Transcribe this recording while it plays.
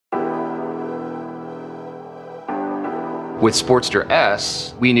With Sportster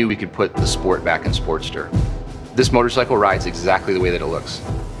S, we knew we could put the sport back in Sportster. This motorcycle rides exactly the way that it looks.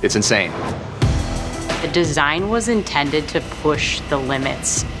 It's insane. The design was intended to push the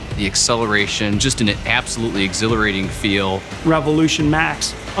limits. The acceleration, just an absolutely exhilarating feel. Revolution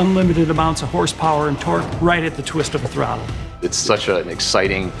Max, unlimited amounts of horsepower and torque right at the twist of a throttle. It's such an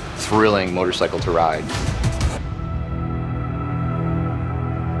exciting, thrilling motorcycle to ride.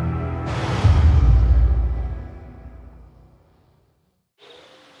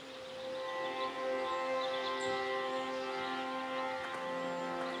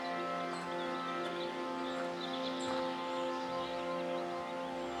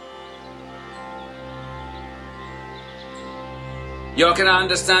 Jochen, I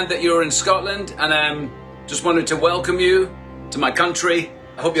understand that you're in Scotland, and just wanted to welcome you to my country.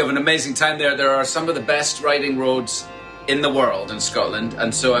 I hope you have an amazing time there. There are some of the best riding roads in the world in Scotland,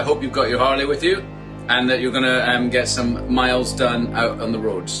 and so I hope you've got your Harley with you and that you're going to get some miles done out on the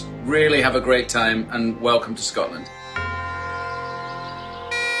roads. Really have a great time, and welcome to Scotland.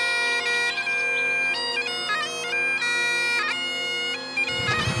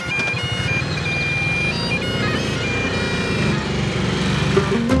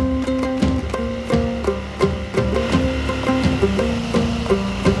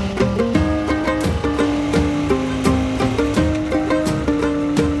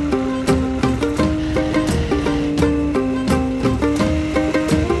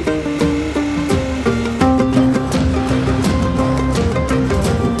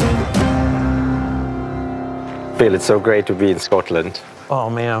 It's so great to be in Scotland. Oh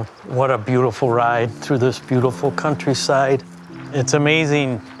man, what a beautiful ride through this beautiful countryside. It's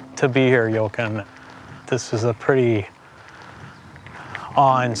amazing to be here, Jochen. This is a pretty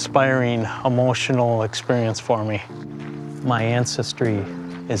awe-inspiring, emotional experience for me. My ancestry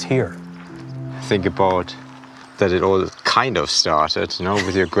is here. Think about that it all kind of started, you know,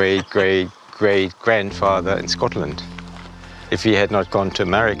 with your great-great-great-grandfather in Scotland. If he had not gone to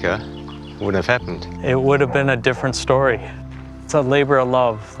America, wouldn't have happened. It would have been a different story. It's a labor of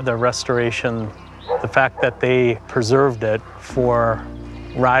love, the restoration, the fact that they preserved it for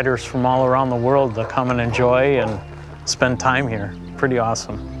riders from all around the world to come and enjoy and spend time here. Pretty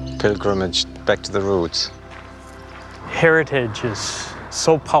awesome. Pilgrimage back to the roots. Heritage is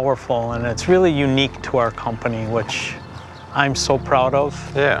so powerful, and it's really unique to our company, which I'm so proud of.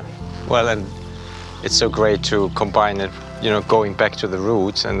 Yeah, well, and it's so great to combine it, you know, going back to the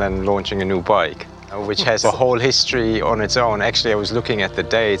roots and then launching a new bike, which has a whole history on its own. Actually, I was looking at the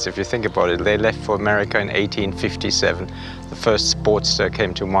dates. If you think about it, they left for America in 1857. The first Sportster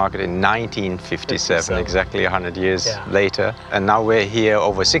came to market in 1957, exactly 100 years later. And now we're here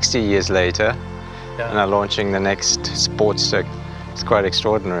over 60 years later and are launching the next Sportster. It's quite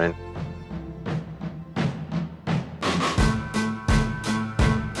extraordinary.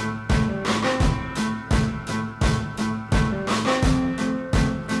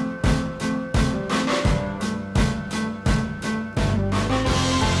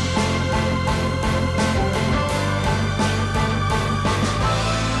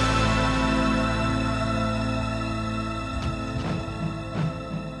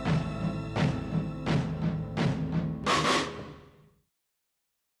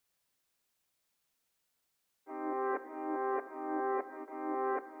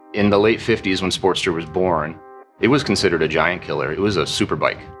 In the late 50s, when Sportster was born, it was considered a giant killer. It was a super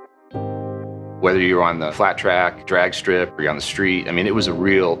bike. Whether you were on the flat track, drag strip, or you're on the street, I mean, it was a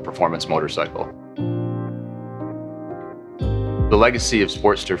real performance motorcycle. The legacy of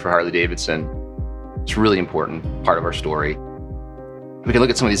Sportster for Harley Davidson is a really important part of our story. We can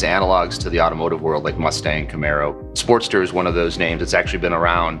look at some of these analogs to the automotive world, like Mustang, Camaro. Sportster is one of those names that's actually been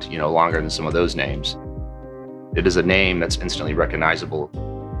around, you know, longer than some of those names. It is a name that's instantly recognizable.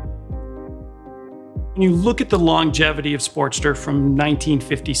 When you look at the longevity of Sportster from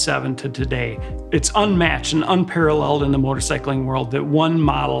 1957 to today, it's unmatched and unparalleled in the motorcycling world that one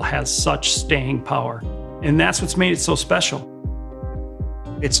model has such staying power. And that's what's made it so special.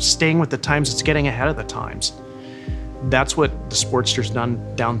 It's staying with the times, it's getting ahead of the times. That's what the Sportster's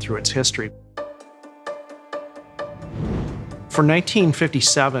done down through its history. For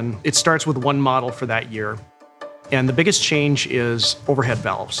 1957, it starts with one model for that year. And the biggest change is overhead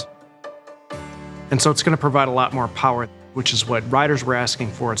valves. And so it's going to provide a lot more power, which is what riders were asking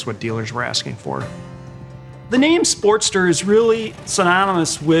for, it's what dealers were asking for. The name Sportster is really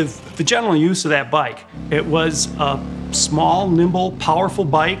synonymous with the general use of that bike. It was a small, nimble, powerful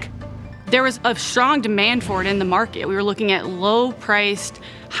bike. There was a strong demand for it in the market. We were looking at low-priced,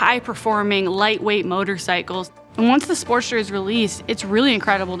 high-performing, lightweight motorcycles. And once the Sportster is released, it's really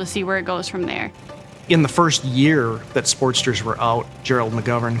incredible to see where it goes from there. In the first year that Sportsters were out, Gerald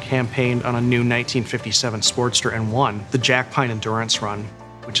McGovern campaigned on a new 1957 Sportster and won the Jack Pine Endurance Run,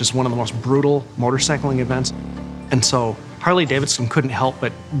 which is one of the most brutal motorcycling events. And so Harley Davidson couldn't help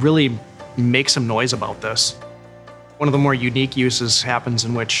but really make some noise about this. One of the more unique uses happens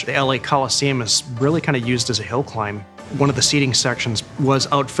in which the LA Coliseum is really kind of used as a hill climb. One of the seating sections was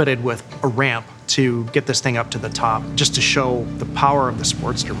outfitted with a ramp to get this thing up to the top, just to show the power of the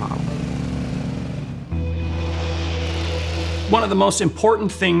Sportster model. One of the most important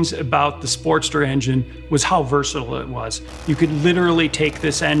things about the Sportster engine was how versatile it was. You could literally take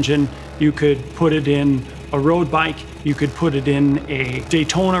this engine, you could put it in a road bike, you could put it in a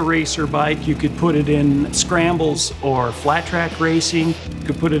Daytona racer bike, you could put it in scrambles or flat track racing, you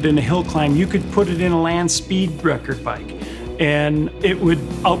could put it in a hill climb, you could put it in a land speed record bike. And it would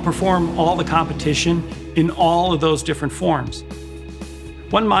outperform all the competition in all of those different forms.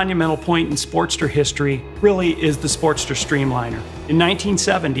 One monumental point in Sportster history really is the Sportster Streamliner. In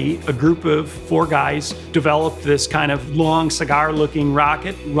 1970, a group of 4 guys developed this kind of long cigar-looking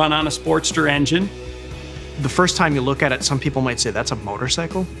rocket run on a Sportster engine. The first time you look at it, some people might say, that's a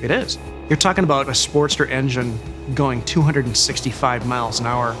motorcycle? It is. You're talking about a Sportster engine going 265 miles an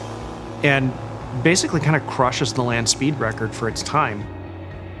hour and basically kind of crushes the land speed record for its time.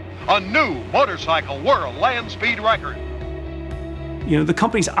 A new motorcycle world land speed record. You know, the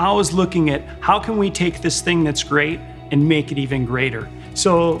company's always looking at how can we take this thing that's great and make it even greater.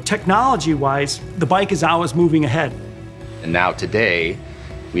 So technology-wise, the bike is always moving ahead. And now today,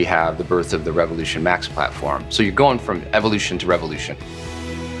 we have the birth of the Revolution Max platform. So you're going from evolution to revolution.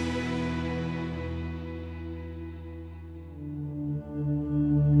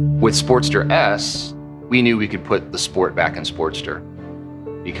 With Sportster S, we knew we could put the sport back in Sportster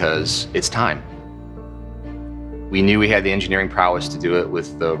because it's time. We knew we had the engineering prowess to do it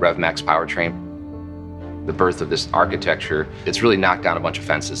with the RevMax powertrain. The birth of this architecture, it's really knocked down a bunch of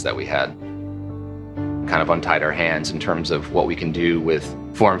fences that we had. Kind of untied our hands in terms of what we can do with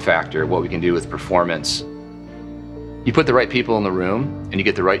form factor, what we can do with performance. You put the right people in the room and you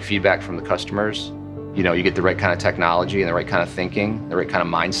get the right feedback from the customers. You know, you get the right kind of technology and the right kind of thinking, the right kind of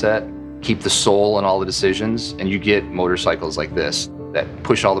mindset. Keep the soul in all the decisions and you get motorcycles like this that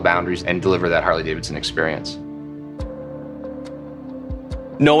push all the boundaries and deliver that Harley Davidson experience.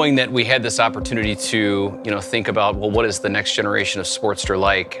 Knowing that we had this opportunity to, think about, well, what is the next generation of Sportster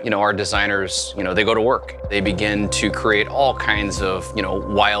like? Our designers, they go to work. They begin to create all kinds of,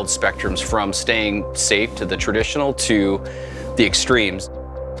 wild spectrums from staying safe to the traditional to the extremes.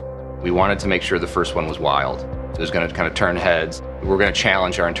 We wanted to make sure the first one was wild. It was going to kind of turn heads. We're going to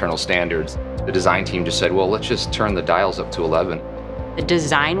challenge our internal standards. The design team just said, well, let's just turn the dials up to 11. The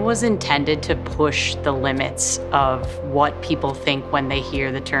design was intended to push the limits of what people think when they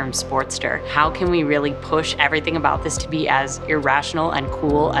hear the term Sportster. How can we really push everything about this to be as irrational and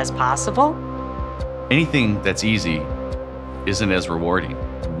cool as possible? Anything that's easy isn't as rewarding.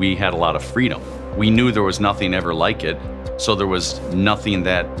 We had a lot of freedom. We knew there was nothing ever like it, so there was nothing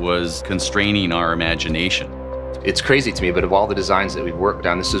that was constraining our imagination. It's crazy to me, but of all the designs that we've worked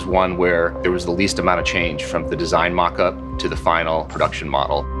on, this is one where there was the least amount of change from the design mock-up to the final production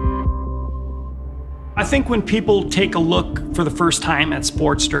model. I think when people take a look for the first time at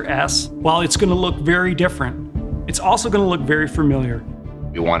Sportster S, while it's going to look very different, it's also going to look very familiar.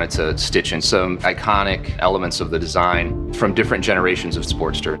 We wanted to stitch in some iconic elements of the design from different generations of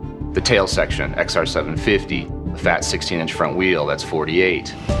Sportster. The tail section, XR750, the fat 16-inch front wheel, that's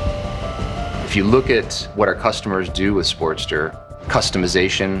 48. If you look at what our customers do with Sportster,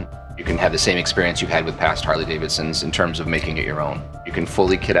 customization, you can have the same experience you've had with past Harley Davidsons in terms of making it your own. You can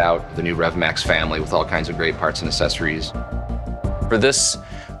fully kit out the new RevMax family with all kinds of great parts and accessories. For this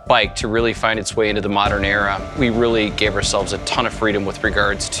bike to really find its way into the modern era, we really gave ourselves a ton of freedom with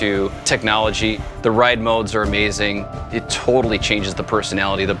regards to technology. The ride modes are amazing. It totally changes the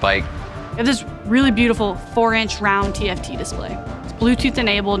personality of the bike. We have this really beautiful 4-inch round TFT display. It's Bluetooth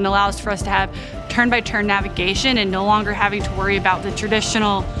enabled and allows for us to have turn-by-turn navigation and no longer having to worry about the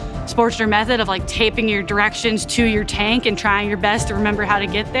traditional Sportster method of like taping your directions to your tank and trying your best to remember how to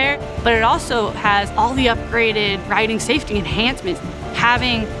get there. But it also has all the upgraded riding safety enhancements.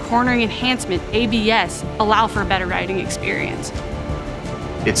 Having cornering enhancement, ABS, allow for a better riding experience.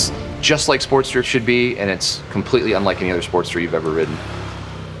 It's just like Sportster should be, and it's completely unlike any other Sportster you've ever ridden.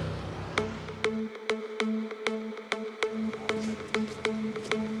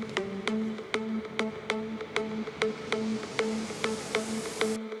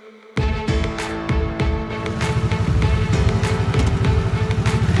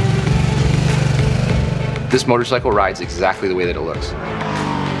 This motorcycle rides exactly the way that it looks.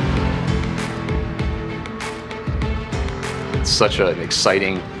 It's such an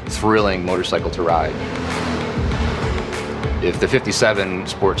exciting, thrilling motorcycle to ride. If the 57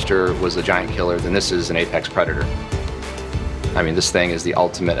 Sportster was a giant killer, then this is an apex predator. I mean, this thing is the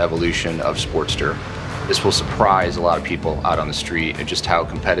ultimate evolution of Sportster. This will surprise a lot of people out on the street at just how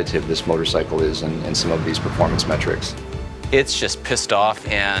competitive this motorcycle is in some of these performance metrics. It's just pissed off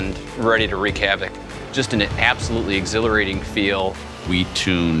and ready to wreak havoc. Just an absolutely exhilarating feel. We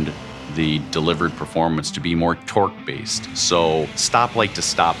tuned the delivered performance to be more torque-based. So stoplight to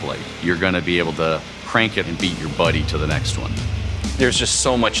stoplight, you're gonna be able to crank it and beat your buddy to the next one. There's just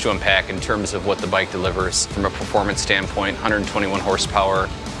so much to unpack in terms of what the bike delivers from a performance standpoint. 121 horsepower.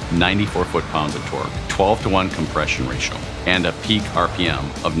 94 foot-pounds of torque, 12-to-1 compression ratio, and a peak RPM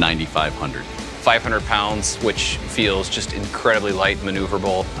of 9,500. 500 pounds, which feels just incredibly light,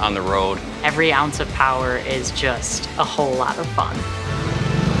 maneuverable on the road. Every ounce of power is just a whole lot of fun.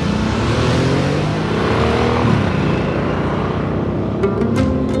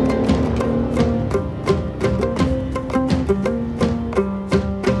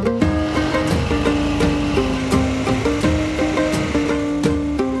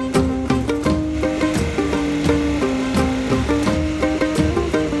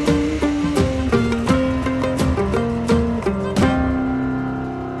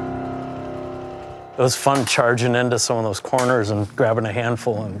 It was fun charging into some of those corners and grabbing a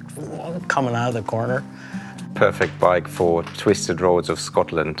handful and coming out of the corner. Perfect bike for twisted roads of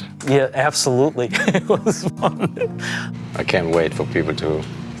Scotland. Yeah, absolutely. It was fun. I can't wait for people to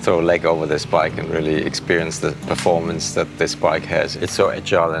throw a leg over this bike and really experience the performance that this bike has. It's so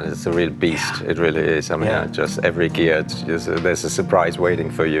agile and it's a real beast. It really is. I mean, just every gear, there's a surprise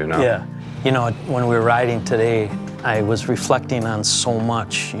waiting for you now. Yeah. You know, when we were riding today, I was reflecting on so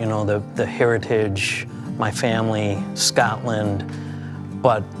much, you know, the heritage, my family, Scotland.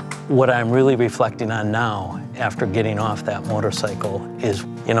 But what I'm really reflecting on now, after getting off that motorcycle, is,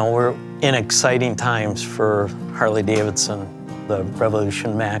 you know, we're in exciting times for Harley Davidson, the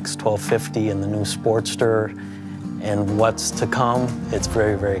Revolution Max 1250 and the new Sportster, and what's to come. It's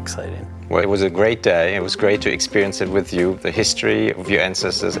very, very exciting. Well, it was a great day. It was great to experience it with you, the history of your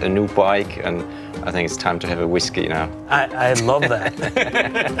ancestors, a new bike, and I think it's time to have a whiskey now. I love that.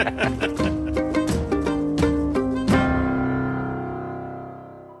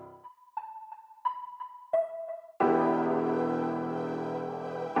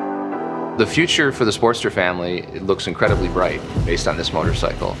 The future for the Sportster family, it looks incredibly bright based on this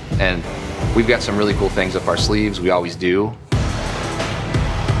motorcycle. And we've got some really cool things up our sleeves, we always do.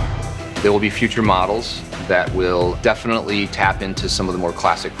 There will be future models that will definitely tap into some of the more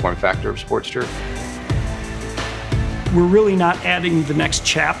classic form factor of Sportster. We're really not adding the next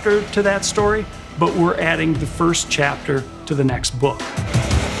chapter to that story, but we're adding the first chapter to the next book.